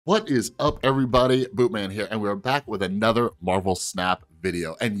What is up, everybody? Bootman here, and we're back with another Marvel Snap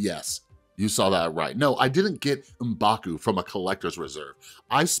video. And yes, you saw that right. No, I didn't get MBaku from a collector's reserve.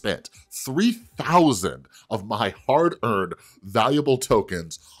 I spent 3,000 of my hard-earned valuable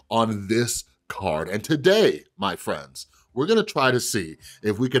tokens on this card. And today, my friends, we're gonna try to see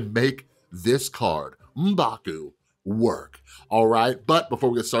if we can make this card, MBaku, work. All right, but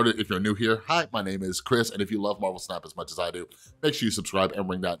before we get started, if you're new here, hi, my name is Chris, and if you love Marvel Snap as much as I do, make sure you subscribe and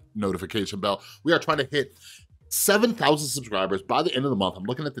ring that notification bell. We are trying to hit 7,000 subscribers by the end of the month. I'm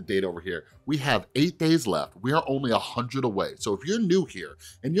looking at the date over here. We have 8 days left. We are only 100 away. So if you're new here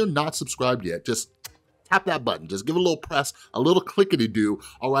and you're not subscribed yet, just tap that button, just give it a little press, a little clickety-do,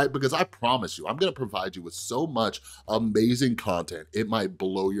 all right? Because I promise you, I'm gonna provide you with so much amazing content, it might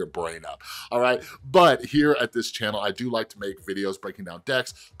blow your brain up, all right? But here at this channel, I do like to make videos breaking down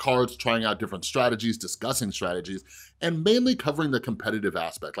decks, cards, trying out different strategies, discussing strategies, and mainly covering the competitive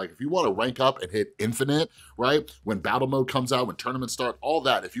aspect. Like if you wanna rank up and hit infinite, right? When battle mode comes out, when tournaments start, all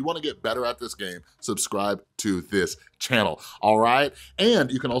that. If you wanna get better at this game, subscribe to this channel, all right? And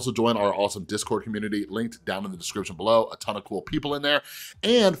you can also join our awesome Discord community, linked down in the description below. A ton of cool people in there.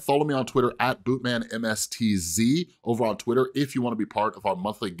 And follow me on Twitter at BootmanMSTZ over on Twitter if you wanna be part of our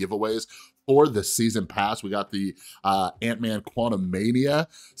monthly giveaways for the season pass. We got the Ant-Man Quantumania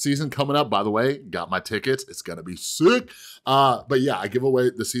season coming up. By the way, got my tickets. It's gonna be sick. But yeah, I give away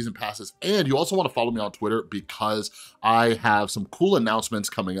the season passes. And you also wanna follow me on Twitter because I have some cool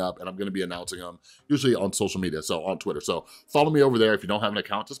announcements coming up and I'm gonna be announcing them usually on social media, so on Twitter. So follow me over there. If you don't have an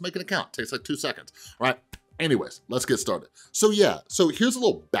account, just make an account. It takes like 2 seconds, all right? Anyways, let's get started. So yeah, so here's a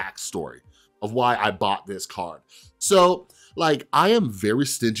little backstory of why I bought this card. So like, I am very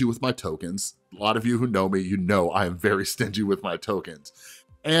stingy with my tokens. A lot of you who know me, you know I am very stingy with my tokens.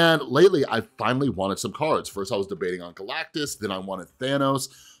 And lately, I finally wanted some cards. First, I was debating on Galactus, then I wanted Thanos,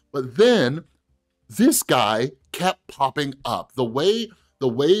 but then this guy kept popping up. The way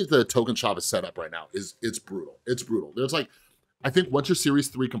the token shop is set up right now is it's brutal. It's brutal. There's like, I think once your Series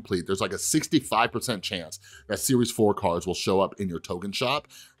 3 complete, there's like a 65% chance that Series 4 cards will show up in your token shop,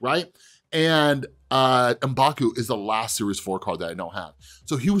 right? And MBaku is the last Series 4 card that I don't have.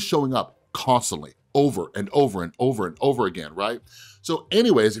 So he was showing up constantly, over and over and over and over again, right? So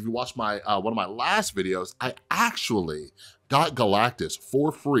anyways, if you watch my one of my last videos, I actually got Galactus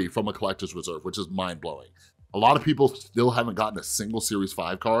for free from a collector's reserve, which is mind-blowing. A lot of people still haven't gotten a single Series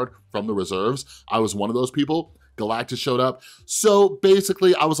 5 card from the reserves. I was one of those people. Galactus showed up. So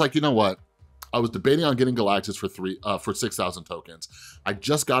basically, I was like, you know what? I was debating on getting Galactus for 6,000 tokens. I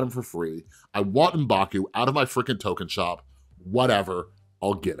just got him for free. I want MBaku out of my freaking token shop. Whatever,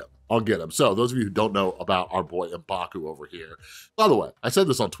 I'll get him. I'll get him. So those of you who don't know about our boy MBaku over here, by the way, I said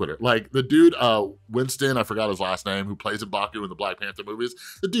this on Twitter, like the dude, Winston, I forgot his last name, who plays MBaku in the Black Panther movies,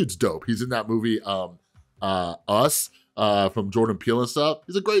 the dude's dope. He's in that movie, Us, from Jordan Peele and stuff.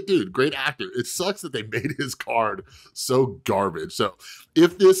 He's a great dude, great actor. It sucks that they made his card so garbage. So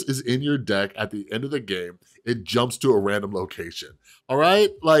if this is in your deck at the end of the game, it jumps to a random location. All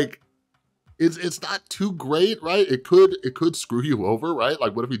right, like it's not too great, right? It could screw you over, right?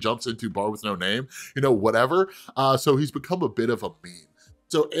 Like what if he jumps into Bar with No Name, you know, whatever. So he's become a bit of a meme.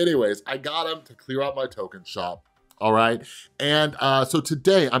 So anyways, I got him to clear out my token shop. All right, and so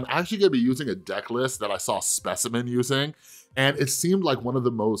today I'm actually gonna be using a deck list that I saw Specimen using, and it seemed like one of the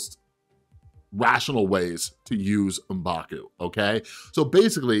most rational ways to use MBaku, okay? So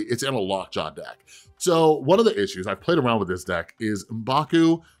basically, it's in a Lockjaw deck. So one of the issues, I've played around with this deck, is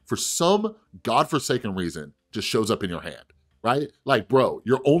MBaku, for some godforsaken reason, just shows up in your hand, right? Like, bro,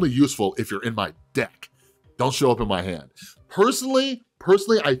 you're only useful if you're in my deck. Don't show up in my hand. Personally,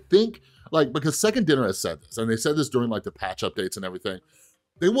 I think, like, because Second Dinner has said this, and they said this during like the patch updates and everything,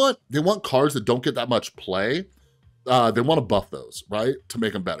 they want cards that don't get that much play. They want to buff those, right, to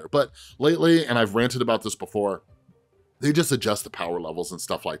make them better. But lately, and I've ranted about this before, they just adjust the power levels and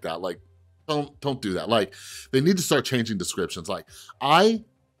stuff like that. Like, don't do that. Like, they need to start changing descriptions. Like, I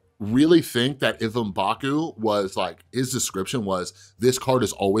really think that if MBaku was like, his description was, this card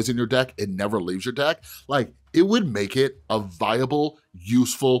is always in your deck, it never leaves your deck, like, it would make it a viable,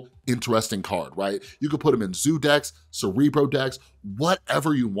 useful, interesting card, right? You could put them in Zoo decks, Cerebro decks,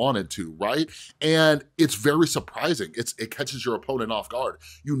 whatever you wanted to, right? And it's very surprising. It catches your opponent off guard.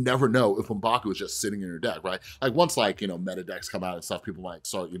 You never know if MBaku is just sitting in your deck, right? Like once like, you know, meta decks come out and stuff, people might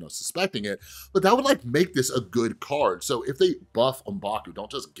start, you know, suspecting it, but that would like make this a good card. So if they buff MBaku,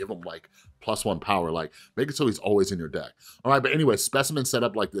 don't just give them like +1 power, like make it so he's always in your deck. All right, but anyway, Specimen set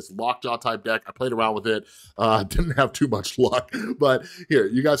up like this Lockjaw type deck. I played around with it, didn't have too much luck, but here,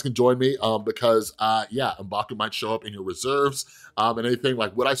 you guys can join me because yeah, MBaku might show up in your reserves. and anything.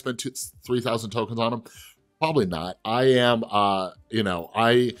 Like, would I spend 3,000 tokens on them? Probably not. I am, you know,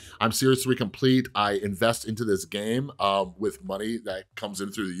 I'm Series 3 complete. I invest into this game with money that comes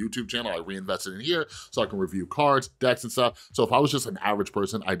in through the YouTube channel. I reinvest it in here so I can review cards, decks, and stuff. So if I was just an average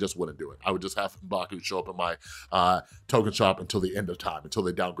person, I just wouldn't do it. I would just have MBaku show up in my token shop until the end of time, until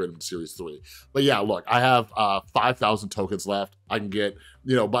they downgrade him to Series 3. But yeah, look, I have 5,000 tokens left. I can get,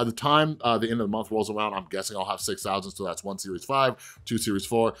 you know, by the time the end of the month rolls around, I'm guessing I'll have 6,000, so that's 1 Series 5, 2 Series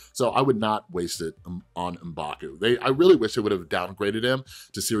 4. So I would not waste it on MBaku. I really wish they would have downgraded him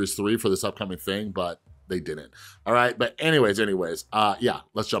to Series 3 for this upcoming thing, but they didn't. All right, but anyways, yeah,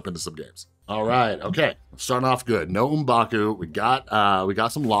 let's jump into some games. All right, okay, starting off good. No MBaku, we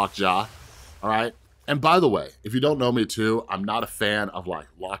got some Lockjaw, all right? And by the way, if you don't know me too, I'm not a fan of like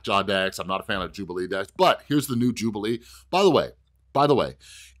Lockjaw decks. I'm not a fan of Jubilee decks, but here's the new Jubilee. By the way,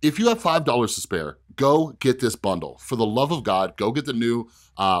 if you have $5 to spare, go get this bundle. For the love of God, go get the new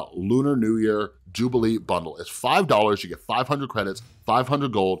Lunar New Year Jubilee bundle. It's $5, you get 500 credits,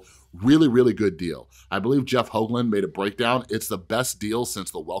 500 gold, really, really good deal. I believe Jeff Hoagland made a breakdown. It's the best deal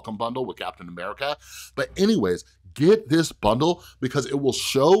since the Welcome Bundle with Captain America. But anyways, get this bundle because it will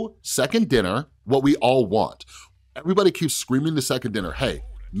show Second Dinner what we all want. Everybody keeps screaming to Second Dinner, hey,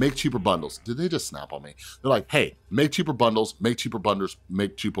 make cheaper bundles. Did they just snap on me? They're like, hey, make cheaper bundles, make cheaper bundles,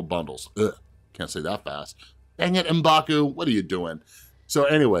 make cheaper bundles. Ugh, can't say that fast. Dang it, MBaku, what are you doing? So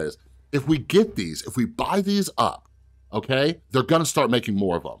anyways, if we get these, if we buy these up, okay, they're gonna start making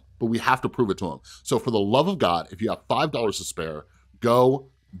more of them, but we have to prove it to them. So for the love of God, if you have $5 to spare, go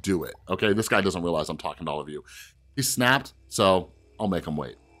do it, okay? This guy doesn't realize I'm talking to all of you. He snapped, so I'll make him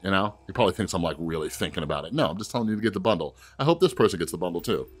wait. You know, he probably thinks I'm like really thinking about it. No, I'm just telling you to get the bundle. I hope this person gets the bundle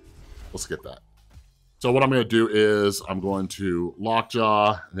too. Let's get that. So what I'm gonna do is I'm going to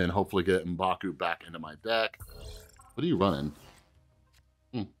Lockjaw, and then hopefully get MBaku back into my deck. What are you running?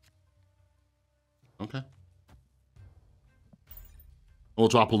 Okay. We'll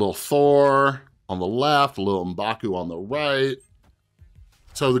drop a little Thor on the left, a little MBaku on the right.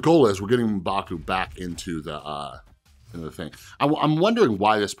 So the goal is we're getting MBaku back into the thing. I'm wondering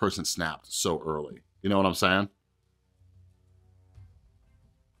why this person snapped so early. You know what I'm saying?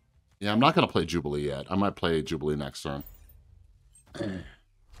 Yeah, I'm not gonna play Jubilee yet. I might play Jubilee next turn.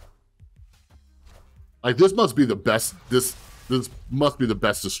 Like this must be the best. This must be the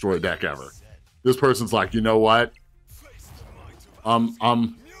best destroy deck ever. This person's like, you know what? I'm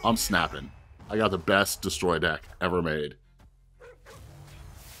snapping. I got the best destroy deck ever made.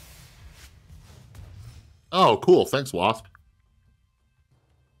 Oh, cool. Thanks, Wasp.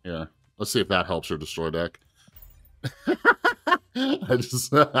 Here, let's see if that helps your destroy deck.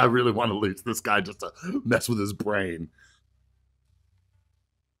 I really want to leech this guy just to mess with his brain.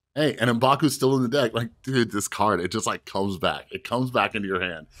 Hey, and MBaku's still in the deck. Like, dude, this card, it just like comes back. It comes back into your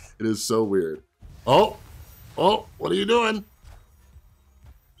hand. It is so weird. Oh, what are you doing?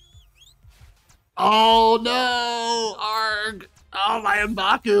 Oh no, Arg. Oh, my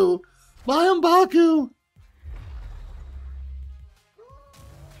MBaku. My MBaku.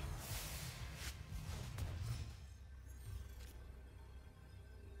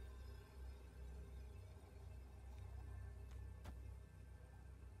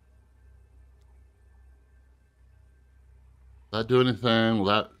 Will that do anything? Will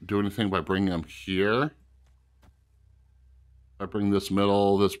that do anything by bringing them here? If I bring this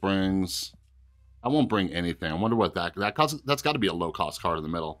middle, this brings... I won't bring anything. I wonder what that's got to be a low-cost card in the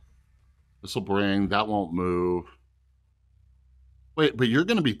middle. This will bring... That won't move. Wait, but you're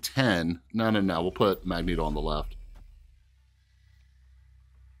going to be 10. No. We'll put Magneto on the left.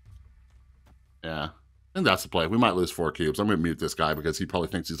 Yeah. I think that's the play. We might lose 4 cubes. I'm going to mute this guy because he probably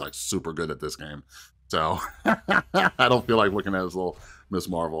thinks he's like super good at this game. So I don't feel like looking at his little Miss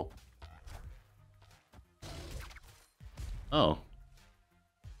Marvel. Oh.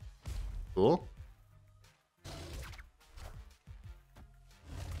 Cool.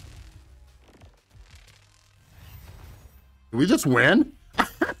 Did we just win?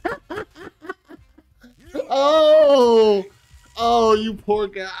 Oh, you poor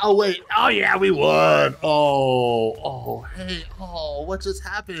guy. Oh, wait. Oh, yeah, we won. Oh, hey. Oh, what just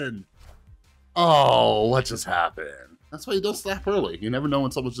happened? Oh, what just happened? That's why you don't slap early. You never know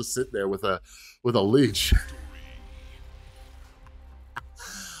when someone's just sitting there with a leech.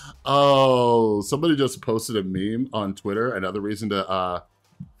 Oh, somebody just posted a meme on Twitter. Another reason to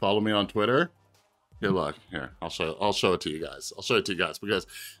follow me on Twitter. Here, look. Here, I'll show it to you guys. I'll show it to you guys because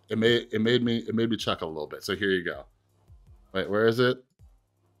it made me chuckle a little bit. So here you go. Wait, where is it?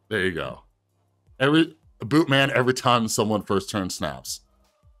 There you go. Bootman every time someone first turn snaps.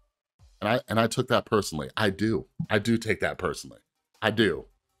 And I took that personally. I do take that personally. I do,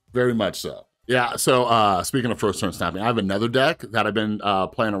 very much so. Yeah, so speaking of first turn snapping, I have another deck that I've been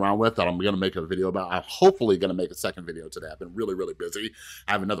playing around with that I'm gonna make a video about. I'm hopefully gonna make a second video today. I've been really, really busy.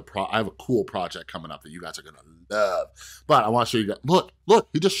 I have a cool project coming up that you guys are gonna love. But I wanna show you guys, look,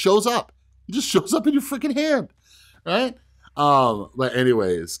 he just shows up. He just shows up in your freaking hand, right? But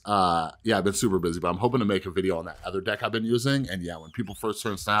anyways, yeah, I've been super busy, but I'm hoping to make a video on that other deck I've been using. And yeah, when people first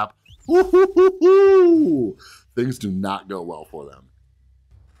turn snap, things do not go well for them.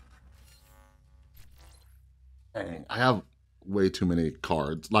 Dang, I have way too many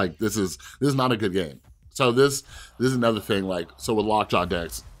cards. Like this is not a good game. So this is another thing. Like, so with Lockjaw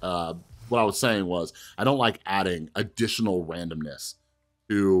decks, what I was saying was I don't like adding additional randomness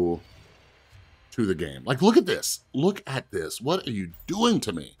to the game. Like, look at this. Look at this. What are you doing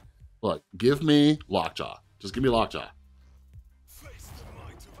to me? Look, give me Lockjaw. Just give me Lockjaw.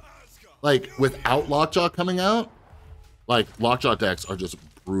 Like, without Lockjaw coming out, like, Lockjaw decks are just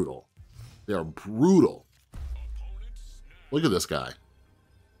brutal. They are brutal. Look at this guy.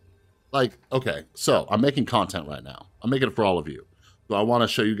 Like, okay, so I'm making content right now. I'm making it for all of you. Do I want to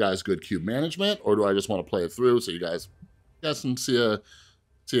show you guys good cube management, or do I just want to play it through so you guys can see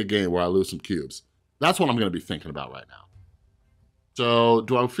a game where I lose some cubes? That's what I'm going to be thinking about right now. So,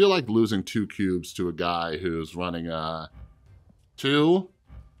 do I feel like losing 2 cubes to a guy who's running a 2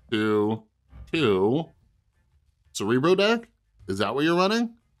 Cerebro deck? Is that what you're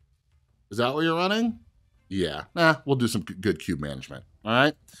running? Is that what you're running? Yeah, we'll do some good cube management, all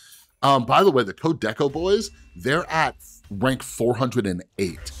right? By the way, the Code Deco boys, they're at rank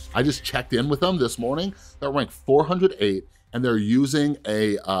 408. I just checked in with them this morning. They're ranked 408, and they're using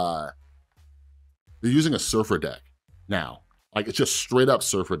a Surfer deck now. Like, it's just straight up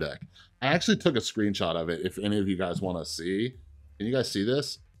Surfer deck. I actually took a screenshot of it if any of you guys want to see. Can you guys see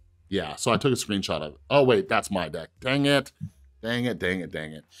this? Yeah, so I took a screenshot of it. Oh, wait, that's my deck. Dang it. Dang it, dang it,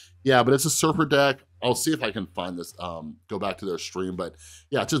 dang it. Yeah, but it's a Surfer deck. I'll see if I can find this, go back to their stream. But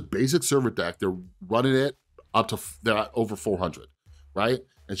yeah, it's just basic Surfer deck. They're running it up to, they're at over 400, right?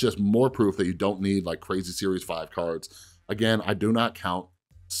 It's just more proof that you don't need like crazy Series 5 cards. Again, I do not count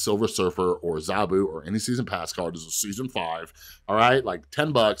Silver Surfer or Zabu or any Season Pass card as a Season 5, all right? Like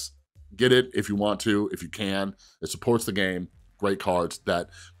 10 bucks, get it if you want to, if you can. It supports the game. Great cards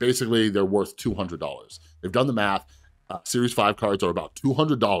that basically they're worth $200. They've done the math. Series 5 cards are about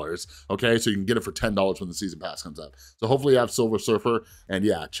 $200, okay? So you can get it for $10 when the Season Pass comes up. So hopefully you have Silver Surfer, and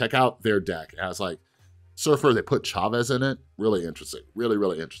yeah, check out their deck. It has like Surfer, they put Chavez in it. Really interesting, really,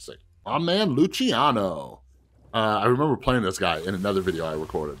 really interesting. My man, Luciano. I remember playing this guy in another video I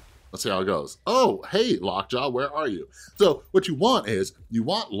recorded. Let's see how it goes. Oh, hey, Lockjaw, where are you? So what you want is, you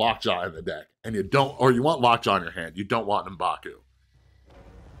want Lockjaw in the deck, and you don't, or you want Lockjaw in your hand. You don't want MBaku.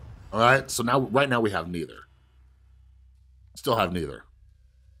 All right, so now, right now we have neither. Still have neither.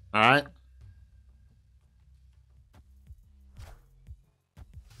 All right.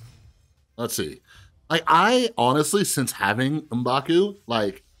 Let's see. Like, I honestly, since having MBaku,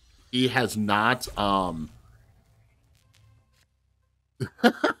 like, he has not, I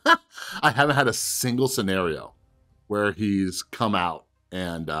haven't had a single scenario where he's come out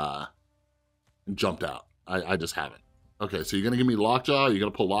and jumped out. I just haven't. Okay, so you're gonna give me Lockjaw, you're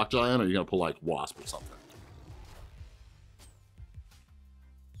gonna pull Lockjaw in, or you're gonna pull like Wasp or something?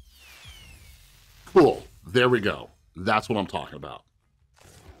 Cool, there we go. That's what I'm talking about.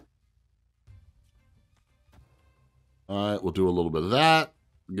 All right, we'll do a little bit of that.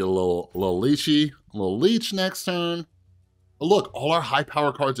 Get a little Leechy, a little Leech next turn. But look, all our high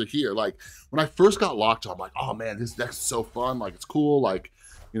power cards are here. Like, when I first got Lockjaw, I'm like, oh man, this deck's so fun. Like, it's cool, like,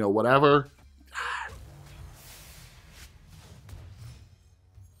 you know, whatever.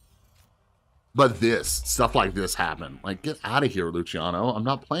 But stuff like this happened. Like, get out of here, Luciano. I'm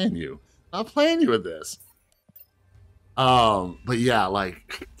not playing you. I'm not playing you with this. But yeah,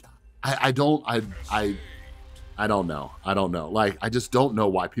 like, I don't know. I don't know. Like, I just don't know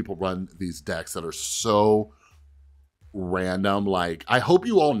why people run these decks that are so random. Like, I hope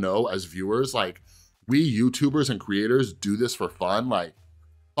you all know as viewers, like, we YouTubers and creators do this for fun. Like,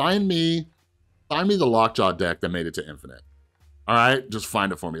 find me the Lockjaw deck that made it to Infinite. All right, just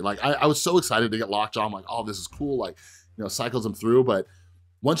find it for me. Like, I was so excited to get Lockjaw. I'm like, oh, this is cool. Like, you know, cycles them through. But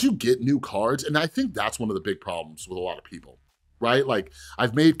once you get new cards, and I think that's one of the big problems with a lot of people, right? Like,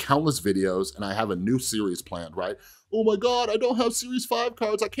 I've made countless videos and I have a new series planned, right? Oh my God, I don't have Series 5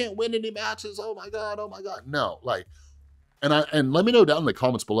 cards. I can't win any matches. Oh my God, oh my God. No, like, and let me know down in the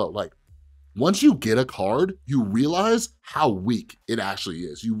comments below, like, once you get a card, you realize how weak it actually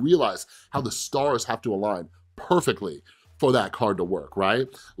is. You realize how the stars have to align perfectly for that card to work, right?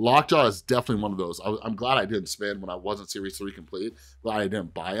 Lockjaw is definitely one of those. I'm glad I didn't spend when I wasn't Series 3 complete. Glad I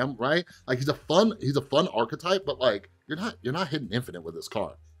didn't buy him, right? Like he's a fun archetype, but like you're not hitting infinite with this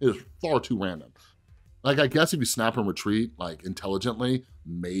card. It is far too random. Like I guess if you snap and retreat like intelligently,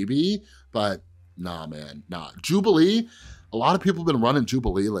 maybe, but nah, man, nah. Jubilee, a lot of people have been running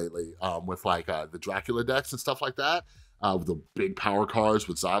Jubilee lately with like the Dracula decks and stuff like that, with the big power cards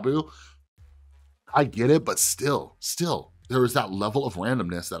with Zabu. I get it, but still, there is that level of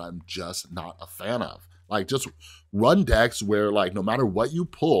randomness that I'm just not a fan of. Like just run decks where like no matter what you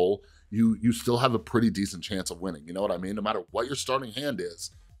pull, you still have a pretty decent chance of winning. You know what I mean? No matter what your starting hand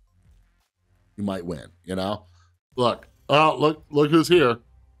is, you might win, you know? Look, oh, look who's here.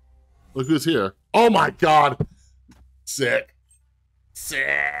 Look who's here. Oh my God. Sick.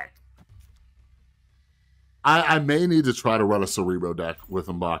 I may need to try to run a Cerebro deck with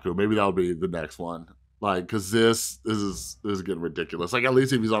MBaku. Maybe that'll be the next one. Like, cause this is getting ridiculous. Like, at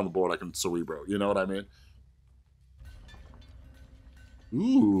least if he's on the board, I can Cerebro. You know what I mean?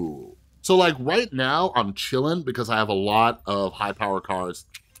 Ooh. So like right now, I'm chilling because I have a lot of high power cards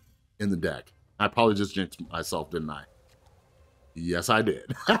in the deck. I probably just jinxed myself, didn't I? Yes, I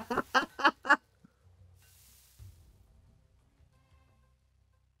did.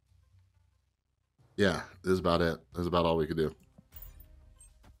 Yeah, this is about it. This is about all we could do.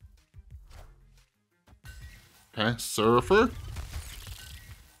 Okay, Surfer.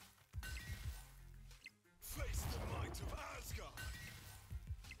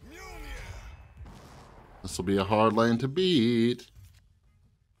 This will be a hard lane to beat.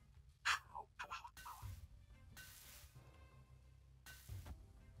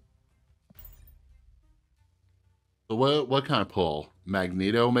 So what kind of pull?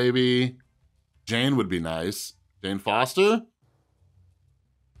 Magneto, maybe? Jane would be nice. Jane Foster?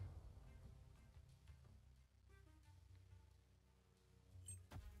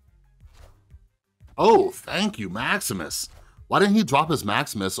 Oh, thank you, Maximus. Why didn't he drop his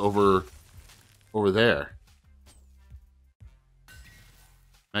Maximus over there?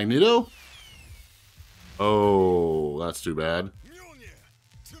 Magneto? Oh, that's too bad.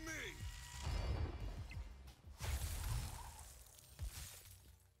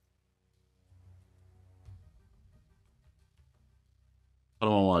 I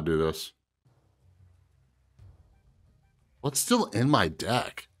don't want to do this. What's still in my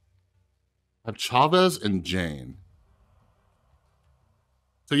deck? I have Chavez and Jane.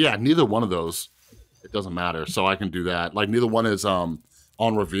 So yeah, neither one of those, it doesn't matter. So I can do that. Like neither one is on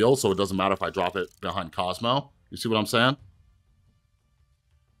reveal, so it doesn't matter if I drop it behind Cosmo. You see what I'm saying?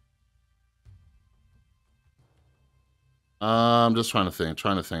 I'm just trying to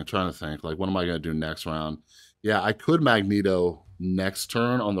think. Like, what am I going to do next round? Yeah, I could Magneto next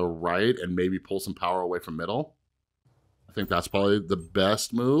turn on the right and maybe pull some power away from middle. I think that's probably the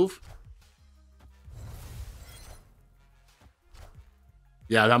best move.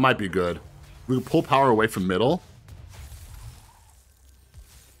 Yeah, that might be good. We can pull power away from middle.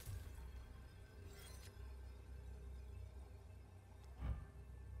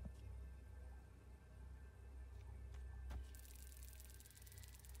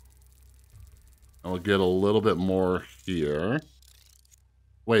 And we'll get a little bit more here.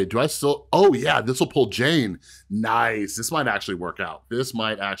 Wait, do I still... Oh, yeah, this will pull Jane. Nice. This might actually work out. Because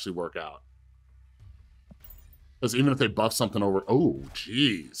even if they buff something over... Oh,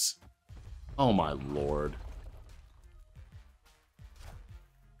 jeez. Oh, my lord.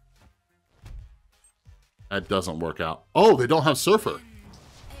 That doesn't work out. Oh, they don't have Surfer.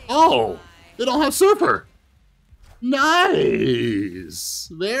 Oh, they don't have Surfer. Nice.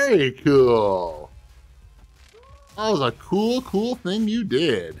 Very cool. That was a cool thing you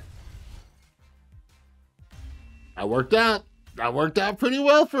did. That worked out. That worked out pretty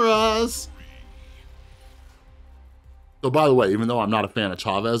well for us. So by the way, even though I'm not a fan of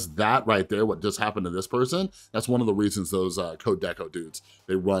Chavez, that right there, what just happened to this person, that's one of the reasons those Code Deco dudes,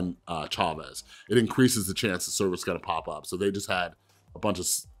 they run Chavez. It increases the chance the server's gonna pop up. So they just had a bunch of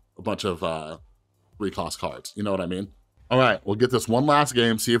 3-cost cards. You know what I mean? All right, we'll get this one last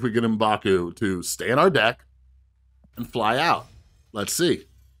game, see if we get MBaku to stay in our deck and fly out. Let's see.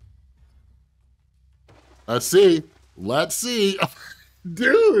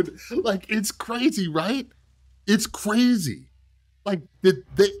 Dude, like, it's crazy, right? It's crazy. Like, did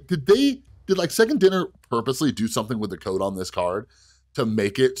like Second Dinner purposely do something with the code on this card to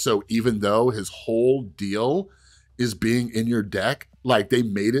make it so even though his whole deal is being in your deck, like they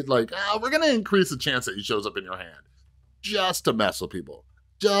made it like, we're gonna increase the chance that he shows up in your hand just to mess with people,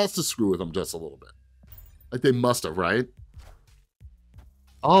 just to screw with them just a little bit. Like they must have, right?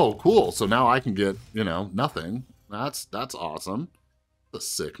 Oh, cool. So now I can get, you know, nothing. That's awesome. A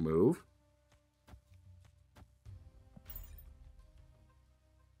sick move.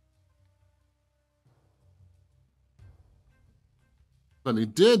 But he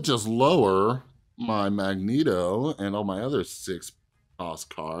did just lower my Magneto and all my other 6 cost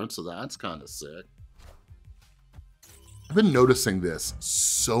cards, so that's kind of sick. I've been noticing this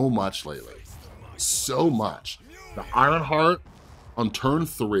so much lately. So much. The Ironheart on turn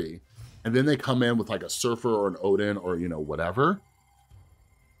 3, and then they come in with like a Surfer or an Odin or, you know, whatever.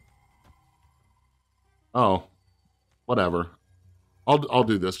 Oh, whatever. I'll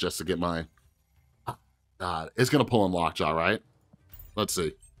do this just to get my... Oh, God, it's going to pull in Lockjaw, right? Let's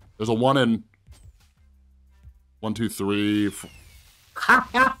see. There's a 1 in... 1, 2, 3... 4.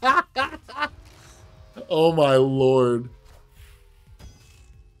 Oh, my Lord.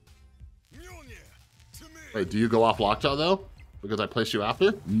 Wait, do you go off Lockjaw, though? Because I placed you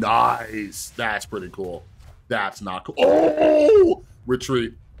after? Nice. That's pretty cool. That's not cool. Oh!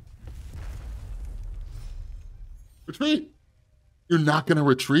 Retreat. Retreat. You're not going to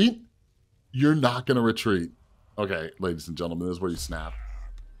retreat? You're not going to retreat. Okay, ladies and gentlemen, this is where you snap.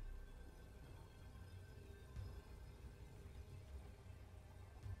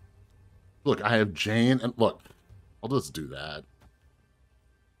 Look, I have Jane, and look, I'll just do that.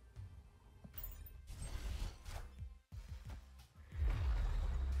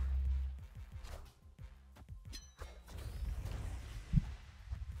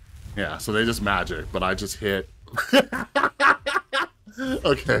 Yeah, so they just magic, but I just hit.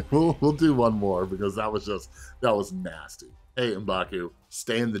 Okay, we'll do one more because that was nasty. Hey, M'Baku,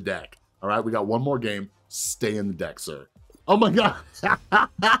 stay in the deck. All right, we got one more game. Stay in the deck, sir. Oh my God.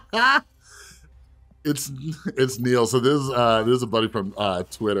 It's Neil. So this is a buddy from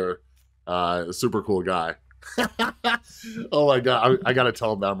Twitter, a super cool guy. Oh my God, I gotta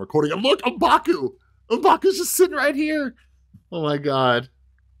tell him that I'm recording. And look, M'Baku. M'Baku's just sitting right here. Oh my God.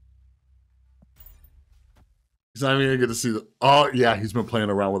 He's not even gonna get to see the. Oh yeah, he's been playing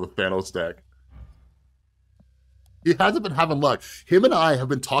around with a Thanos deck. He hasn't been having luck. Him and I have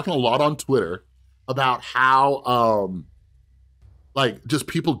been talking a lot on Twitter about how like just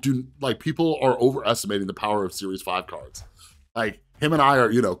people are overestimating the power of Series 5 cards. Like him and I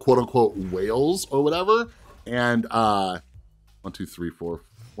are, you know, quote unquote whales or whatever. And 1, 2, 3, 4.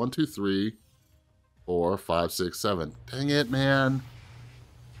 1, 2, 3, 4, 5, 6, 7. Dang it, man.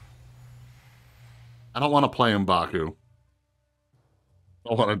 I don't want to play M'Baku. I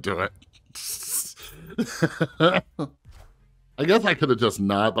don't want to do it. I guess I could have just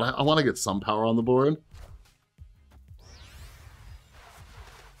not, but I want to get some power on the board.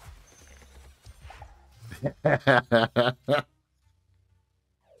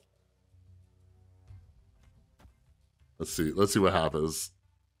 Let's see what happens.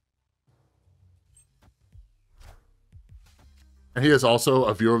 And he is also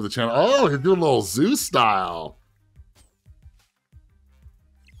a viewer of the channel. Oh, he's doing a little Zeus style.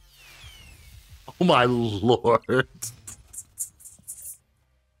 Oh my Lord.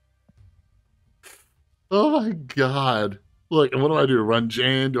 Oh my God. Look, and what do I do? Run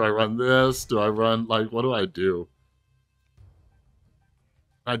Jane? Do I run this? Do I run, like, what do I do?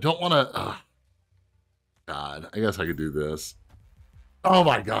 I don't want to, God, I guess I could do this. Oh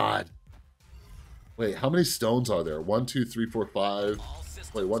my God. Wait, how many stones are there? 1, 2, 3, 4, 5.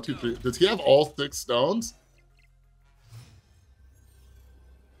 Wait, 1, 2, 3. Does he have all 6 stones?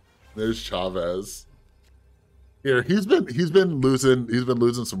 There's Chavez. Here, he's been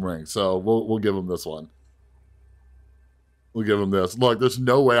losing some rings, so we'll give him this one. We'll give him this. Look, there's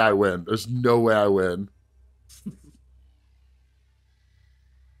no way I win. There's no way I win.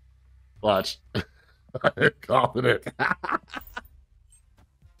 Watch. I'm confident.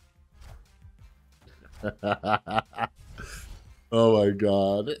 Oh my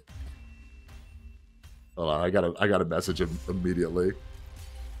God. Hold on, I gotta message him immediately.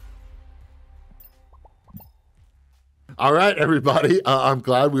 All right, everybody. I'm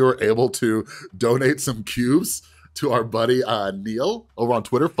glad we were able to donate some cubes to our buddy Neil over on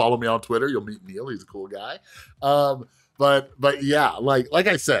Twitter. Follow me on Twitter. You'll meet Neil. He's a cool guy. But yeah, like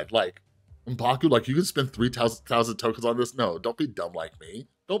I said, like M'Baku, like you can spend 3,000 tokens on this. No, don't be dumb like me.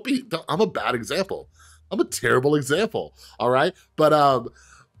 I'm a bad example. I'm a terrible example. All right, but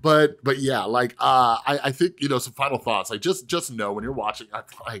yeah, like I think, you know, some final thoughts. Like just know when you're watching,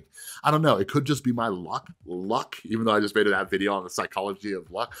 I don't know, it could just be my luck, even though I just made that video on the psychology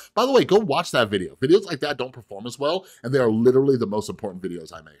of luck. By the way, go watch that video. Videos like that don't perform as well, and they are literally the most important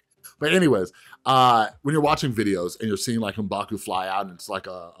videos I make. But anyways, when you're watching videos and you're seeing like M'Baku fly out and it's like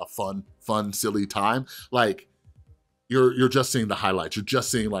a fun, silly time, like, you're just seeing the highlights. You're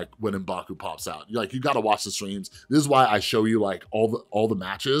just seeing like when MBaku pops out. You're like, you gotta watch the streams. This is why I show you like all the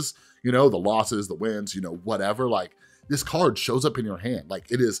matches, you know, the losses, the wins, you know, whatever. Like this card shows up in your hand.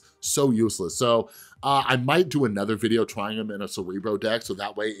 Like it is so useless. So I might do another video trying him in a Cerebro deck. So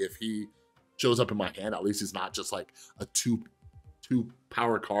that way, if he shows up in my hand, at least he's not just like a two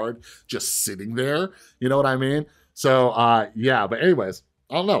power card just sitting there. You know what I mean? So yeah, but anyways,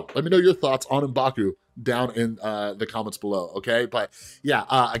 I don't know. Let me know your thoughts on MBaku down in the comments below, okay? But yeah,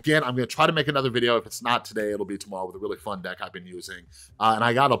 again, I'm gonna try to make another video. If it's not today, it'll be tomorrow with a really fun deck I've been using. And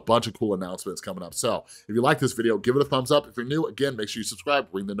I got a bunch of cool announcements coming up. So if you like this video, give it a thumbs up. If you're new, again, make sure you subscribe,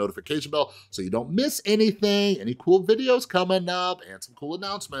 ring the notification bell so you don't miss anything, any cool videos coming up and some cool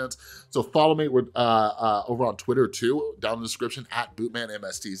announcements. So follow me over on Twitter too, down in the description, at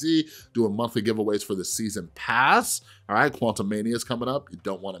BootmanMSTZ, doing monthly giveaways for the season pass. All right, Quantum Mania is coming up. You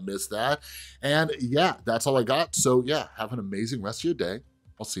don't want to miss that. And yeah, that's all I got. So yeah, have an amazing rest of your day.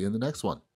 I'll see you in the next one.